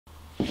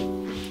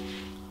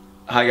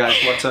Hi guys,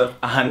 what's up?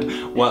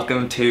 And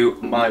welcome to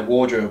my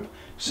wardrobe.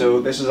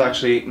 So this is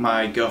actually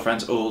my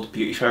girlfriend's old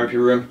beauty therapy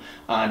room,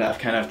 and I've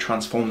kind of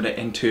transformed it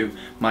into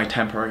my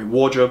temporary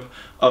wardrobe.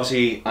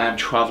 Obviously I am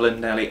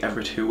traveling nearly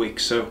every 2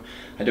 weeks, so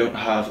I don't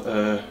have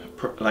a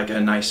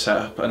nice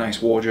setup, a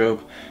nice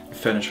wardrobe,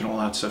 furniture and all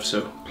that stuff,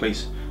 so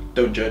please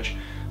don't judge.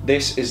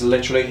 This is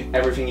literally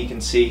everything you can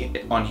see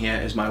on here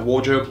is my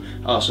wardrobe.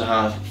 I also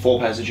have 4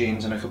 pairs of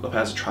jeans and a couple of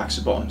pairs of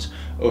tracksuit bottoms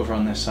over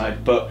on this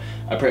side, but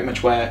I pretty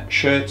much wear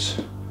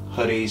shirts,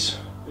 hoodies,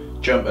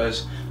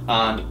 jumpers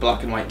and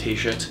black and white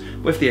t-shirts,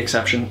 with the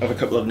exception of a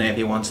couple of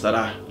navy ones that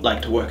I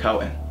like to work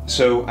out in.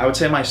 So I would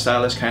say my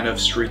style is kind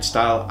of street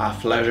style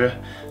athleisure.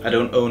 I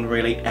don't own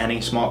really any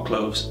smart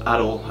clothes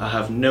at all. I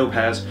have no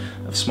pairs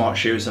of smart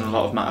shoes, and a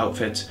lot of my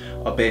outfits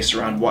are based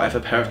around whatever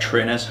pair of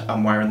trainers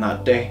I'm wearing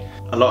that day.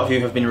 A lot of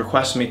you have been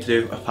requesting me to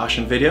do a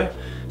fashion video,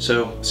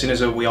 so as soon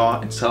as we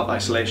are in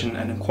self-isolation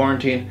and in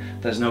quarantine,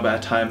 there's no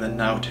better time than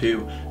now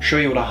to show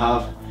you what I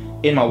have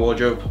in my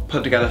wardrobe,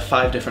 put together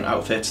 5 different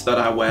outfits that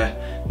I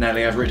wear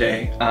nearly every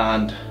day,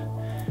 and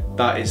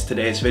that is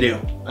today's video.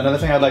 Another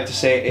thing I'd like to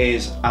say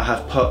is I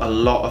have put a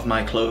lot of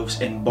my clothes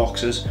in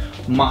boxes,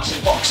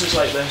 massive boxes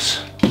like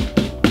this.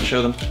 I'll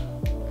show them.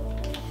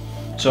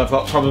 So I've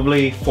got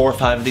probably 4 or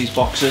 5 of these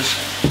boxes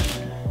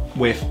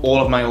with all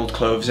of my old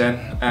clothes in,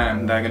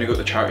 and they're gonna go to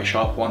the charity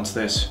shop once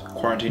this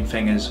quarantine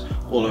thing is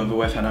all over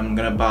with, and I'm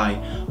gonna buy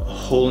a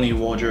whole new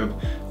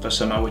wardrobe for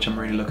summer, which I'm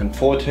really looking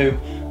forward to.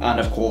 And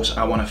of course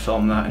I want to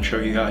film that and show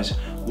you guys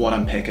what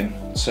I'm picking.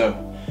 So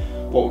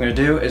what we're going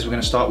to do is we're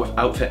going to start with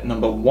outfit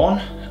number 1,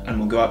 and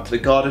we'll go out to the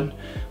garden.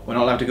 We're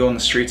not allowed to go on the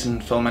streets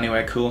and film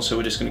anywhere cool, so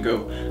we're just going to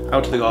go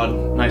out to the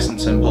garden, nice and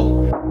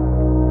simple.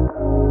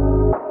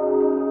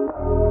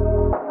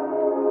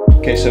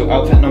 Okay, so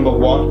outfit number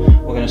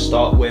 1, we're going to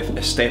start with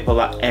a staple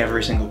that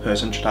every single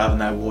person should have in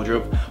their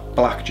wardrobe: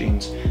 black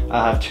jeans.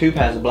 I have 2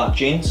 pairs of black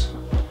jeans.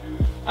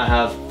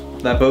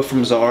 They're both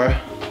from Zara.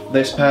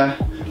 This pair,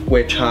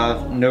 which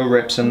have no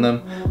rips in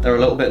them, they're a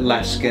little bit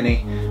less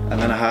skinny, and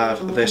then I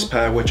have this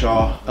pair which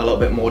are a little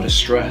bit more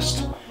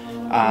distressed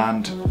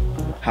and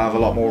have a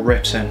lot more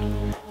rips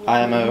in.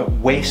 I am a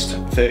waist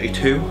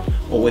 32,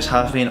 always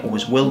have been,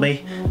 always will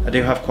be. I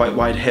do have quite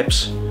wide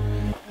hips,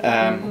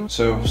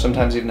 so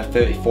sometimes even a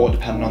 34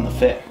 depending on the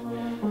fit,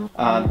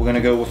 and we're going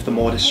to go with the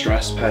more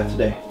distressed pair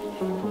today.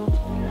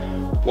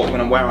 What we're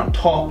going to wear on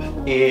top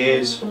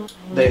is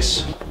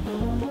this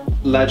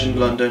Legend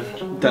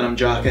London denim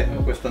jacket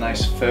with the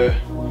nice fur.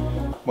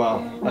 Well,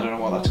 I don't know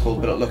what that's called,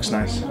 but it looks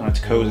nice and it's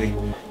cozy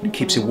and it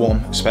keeps you warm,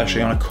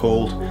 especially on a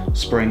cold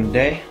spring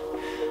day.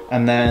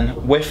 And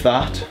then with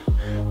that,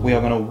 we are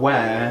going to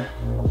wear,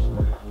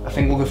 I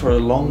think we'll go for a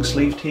long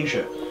sleeve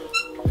t-shirt.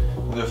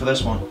 We'll go for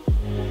this one.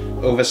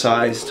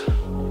 Oversized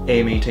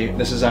Amy tee.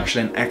 This is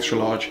actually an extra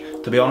large.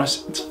 To be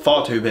honest, it's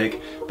far too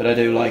big, but I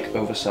do like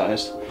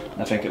oversized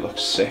and I think it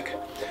looks sick.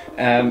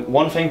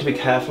 One thing to be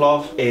careful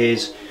of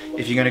is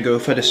if you're going to go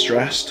for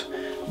distressed,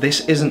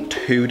 this isn't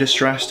too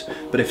distressed,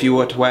 but if you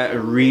were to wear a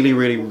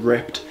really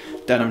ripped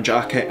denim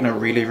jacket and a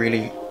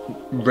really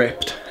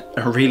ripped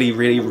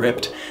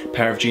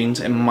pair of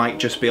jeans, it might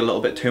just be a little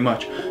bit too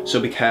much.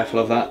 So be careful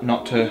of that,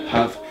 not to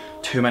have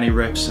too many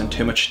rips and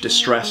too much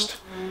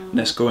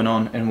distressedness going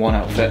on in one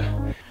outfit.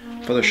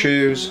 For the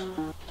shoes,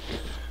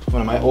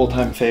 one of my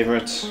all-time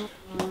favorites,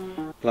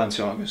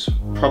 Balenciagas.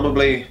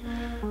 Probably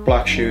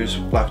black shoes,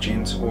 black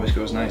jeans always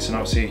goes nice, and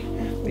obviously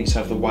these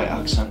have the white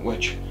accent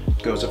which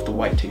goes with the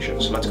white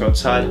t-shirt. So let's go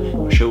outside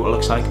and show what it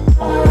looks like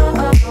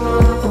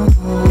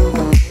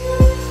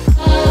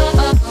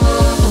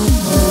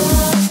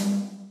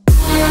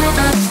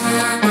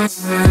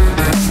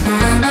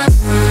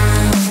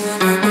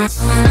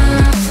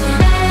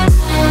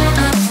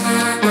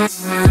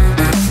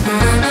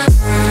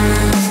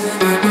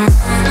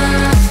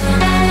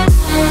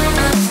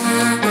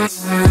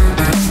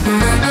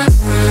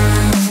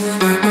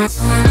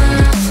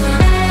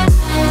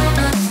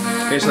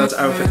So that's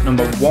outfit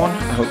number 1.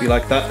 I hope you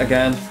like that.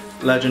 Again,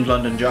 Legend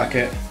London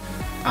jacket,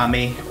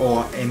 Amy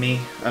or Amy,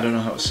 I don't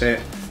know how to say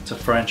it. It's a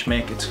French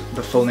make.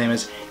 The full name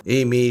is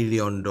Amy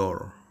Lion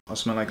d'Or or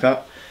something like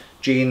that.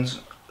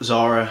 Jeans,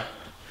 Zara,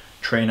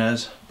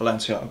 trainers,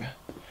 Balenciaga.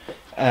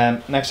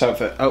 Next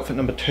outfit, outfit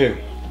number 2.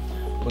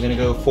 We're gonna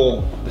go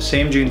for the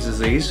same jeans as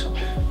these,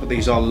 but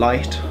these are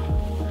light,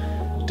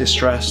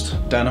 distressed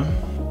denim.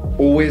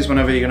 Always,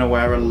 whenever you're gonna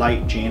wear a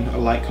light jean, a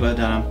light color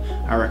denim,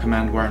 I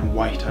recommend wearing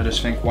white. I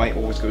just think white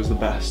always goes the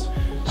best.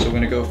 So we're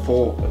gonna go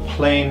for a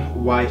plain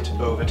white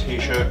over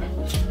t-shirt.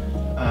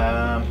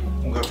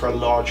 We'll go for a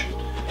large,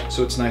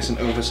 so it's nice and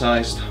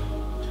oversized.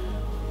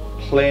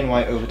 Plain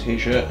white over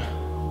t-shirt,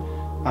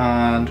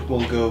 and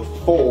we'll go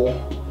for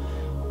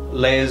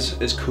layers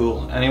is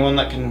cool. Anyone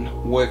that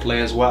can work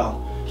layers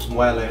well,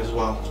 wear layers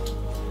well,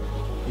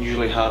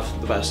 usually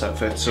have the best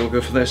outfit. So we'll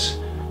go for this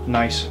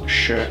nice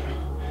shirt.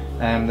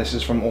 This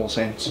is from All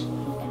Saints.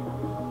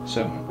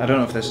 So I don't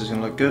know if this is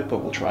gonna look good, but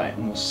we'll try it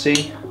and we'll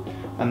see.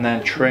 And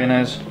then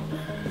trainers,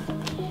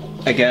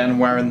 Again,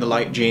 wearing the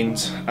light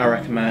jeans, I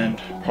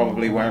recommend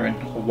probably wearing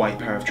a white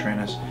pair of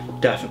trainers.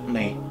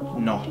 definitely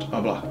not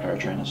a black pair of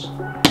trainers.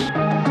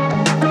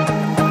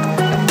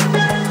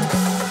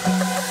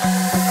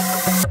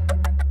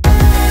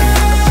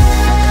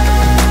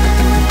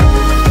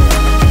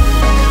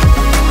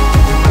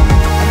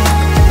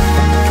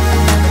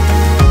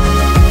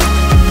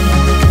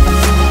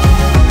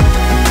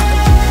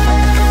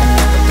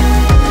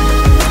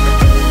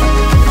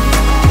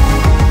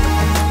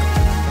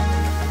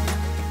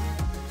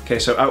 Okay,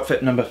 so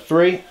outfit number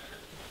 3,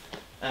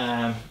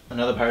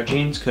 another pair of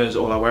jeans, because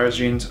all I wear is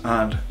jeans,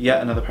 and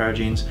yet another pair of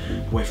jeans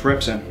with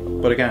rips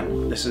in. But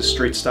again, this is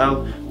street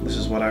style, this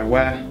is what I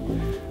wear,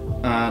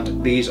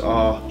 and these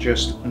are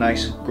just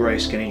nice grey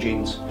skinny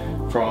jeans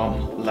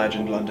from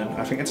Legend London.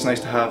 I think it's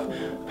nice to have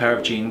a pair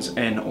of jeans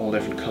in all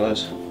different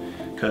colours,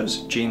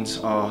 because jeans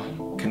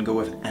can go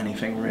with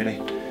anything really,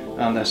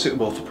 and they're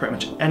suitable for pretty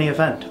much any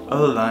event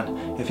other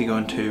than if you go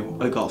into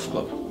a golf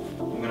club.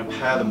 I'm going to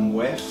pair them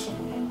with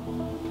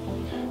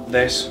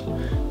this,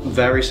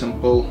 very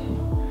simple.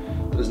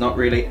 There's not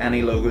really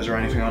any logos or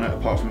anything on it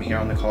apart from here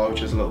on the collar,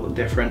 which is a little bit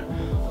different.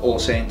 All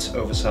Saints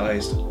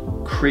oversized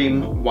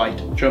cream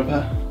white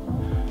jumper,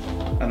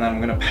 and then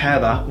I'm going to pair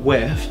that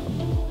with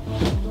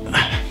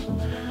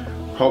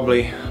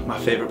probably my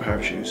favourite pair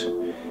of shoes,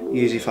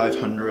 Yeezy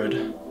 500,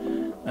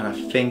 and I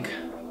think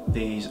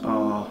these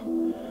are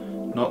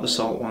not the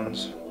Salt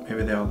ones,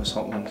 maybe they are the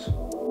Salt ones.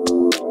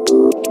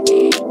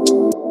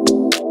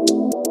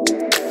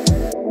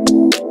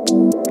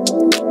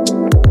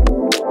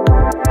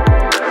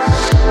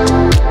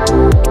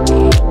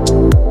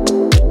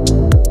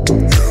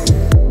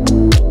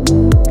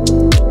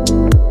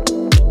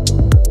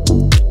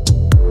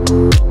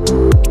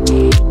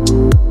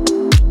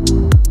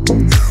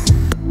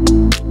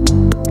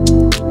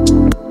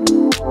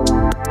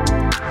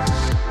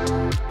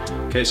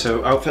 Okay,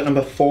 so outfit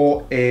number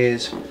 4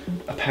 is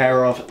a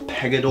pair of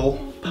Pegador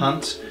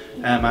pants.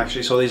 I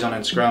actually saw these on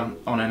Instagram,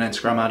 on an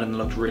Instagram ad, and they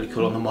looked really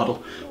cool on the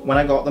model. When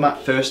I got them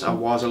at first, I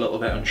was a little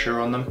bit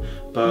unsure on them,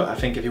 but I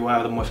think if you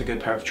wear them with a good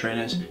pair of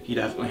trainers, you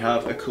definitely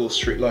have a cool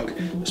street look,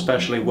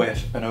 especially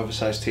with an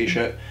oversized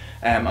t-shirt.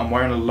 I'm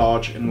wearing a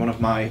large in one of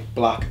my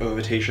black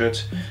over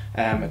t-shirts.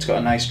 It's got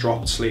a nice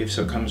dropped sleeve,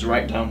 so it comes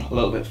right down a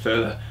little bit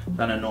further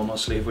than a normal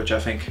sleeve, which I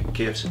think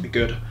gives a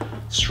good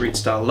street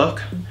style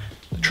look.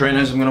 The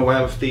trainers I'm going to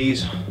wear with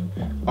these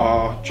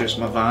are just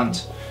my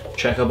Vans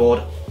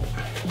checkerboard.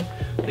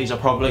 These are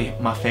probably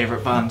my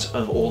favourite Vans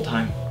of all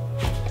time.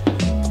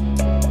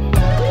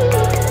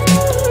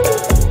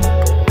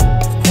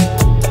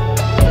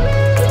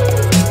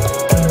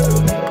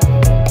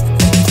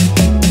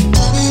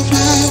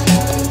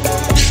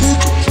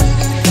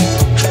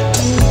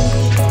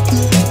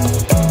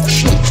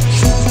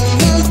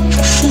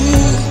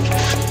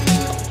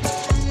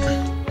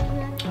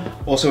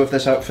 Also with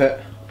this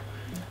outfit,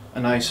 a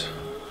nice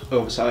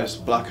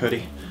oversized black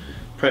hoodie.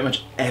 Pretty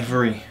much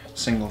every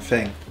single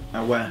thing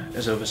I wear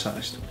is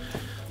oversized.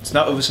 It's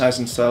not oversized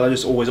in style, I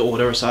just always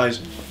order a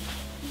size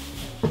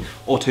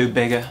or two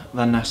bigger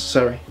than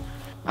necessary.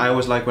 I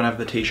always like whenever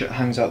the t-shirt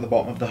hangs out the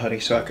bottom of the hoodie,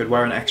 so I could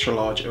wear an extra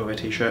large over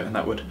t-shirt and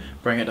that would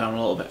bring it down a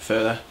little bit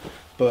further.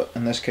 But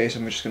in this case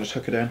I'm just going to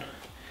tuck it in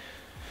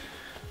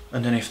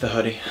underneath the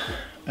hoodie,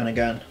 and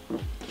again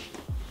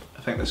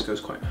I think this goes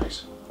quite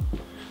nice.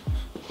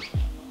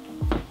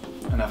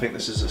 And I think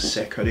this is a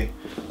sick hoodie.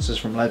 This is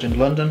from Legend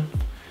London.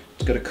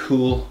 It's got a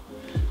cool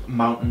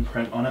mountain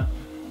print on it.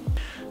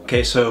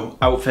 Okay, so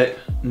outfit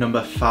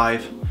number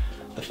 5,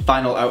 the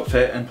final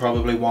outfit, and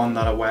probably one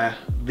that I wear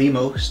the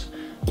most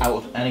out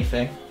of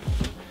anything.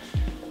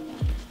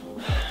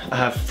 I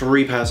have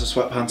 3 pairs of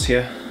sweatpants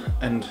here,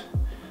 and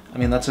I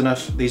mean that's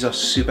enough. These are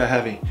super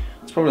heavy.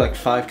 It's probably like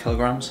 5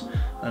 kilograms,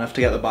 enough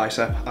to get the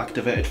bicep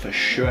activated for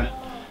sure.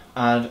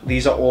 And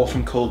these are all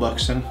from Cole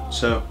Buxton.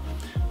 So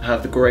I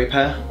have the grey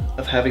pair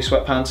of heavy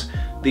sweatpants.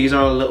 These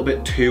are a little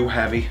bit too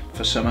heavy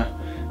for summer.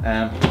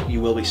 You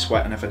will be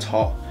sweating if it's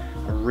hot.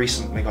 I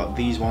recently got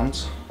these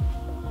ones.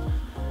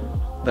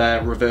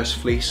 They're reverse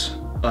fleece,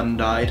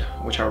 undyed,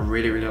 which I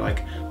really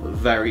like, but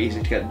very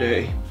easy to get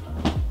dirty.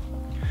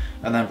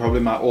 And then probably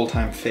my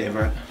all-time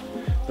favourite,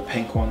 the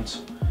pink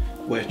ones,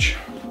 which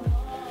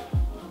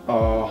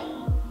are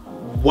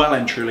well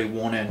and truly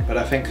worn in, but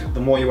I think the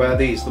more you wear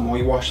these, the more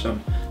you wash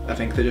them, I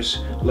think they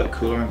just look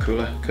cooler and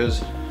cooler,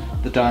 because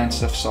the dye and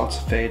stuff starts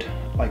to fade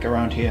like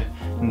around here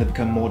and they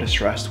become more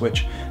distressed,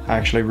 which I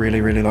actually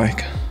really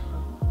like.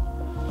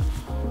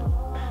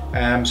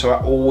 So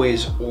I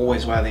always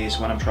wear these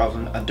when I'm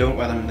traveling. I don't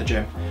wear them in the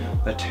gym,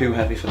 they're too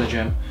heavy for the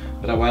gym,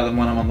 but I wear them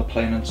when I'm on the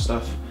plane and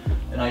stuff,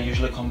 and I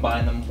usually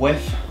combine them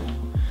with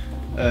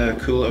a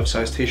cool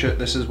oversized t-shirt.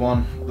 This is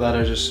one that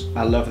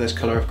I love this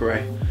colour of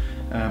grey.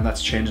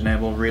 That's Change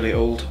Enable, really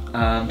old,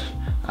 and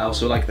I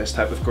also like this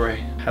type of grey,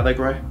 heather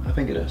grey, I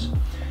think it is.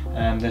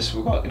 This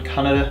we got in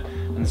Canada,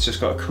 and it's just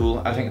got a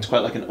cool, I think it's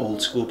quite like an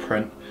old school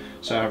print,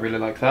 so I really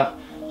like that.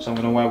 So I'm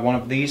going to wear one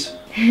of these.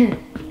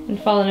 And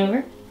falling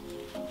over?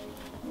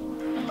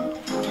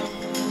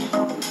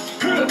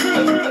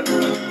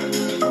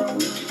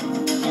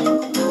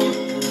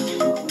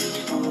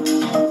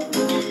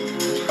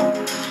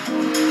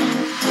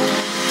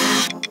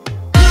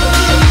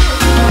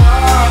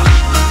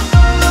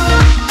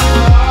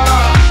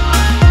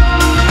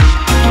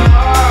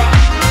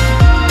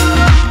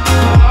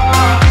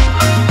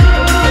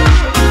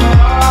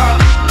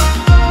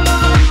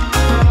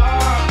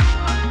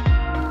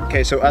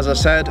 Okay, so as I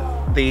said,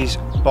 these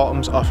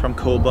bottoms are from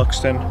Cole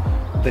Buxton.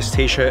 This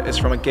t-shirt is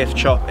from a gift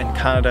shop in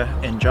Canada,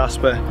 in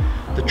Jasper.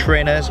 The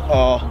trainers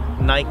are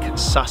Nike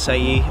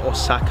Sakai or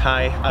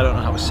Sakai, I don't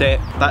know how to say it.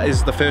 That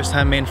is the first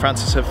time me and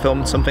Francis have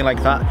filmed something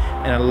like that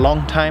in a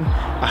long time.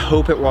 I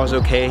hope it was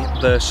okay.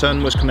 The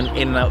sun was coming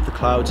in and out of the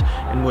clouds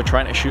and we're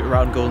trying to shoot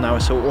around golden hour,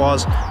 so it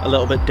was a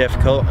little bit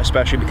difficult,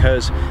 especially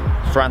because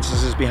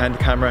Francis is behind the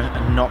camera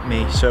and not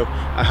me. So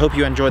I hope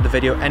you enjoyed the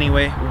video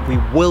anyway. We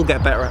will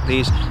get better at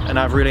these and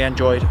I've really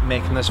enjoyed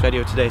making this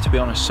video today, to be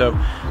honest. So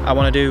I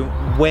want to do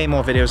way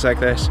more videos like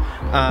this,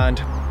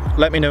 and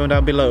let me know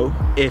down below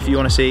if you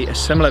want to see a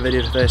similar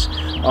video to this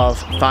of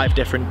 5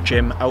 different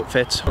gym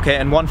outfits. Okay,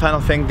 and one final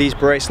thing, these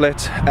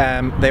bracelets,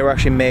 they were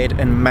actually made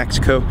in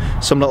Mexico.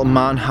 Some little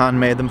man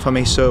handmade them for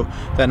me, so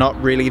they're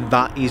not really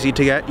that easy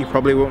to get. You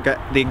probably won't get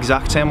the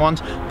exact same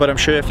ones, but I'm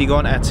sure if you go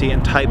on Etsy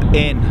and type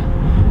in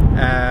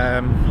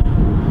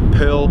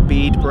pearl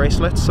bead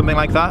bracelets, something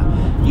like that,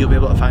 you'll be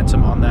able to find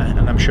some on there,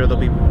 and I'm sure they'll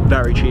be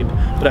very cheap.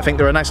 But I think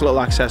they're a nice little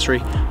accessory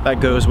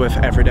that goes with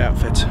everyday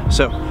outfits.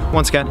 So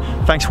once again,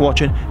 thanks for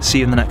watching, see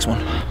you in the next one.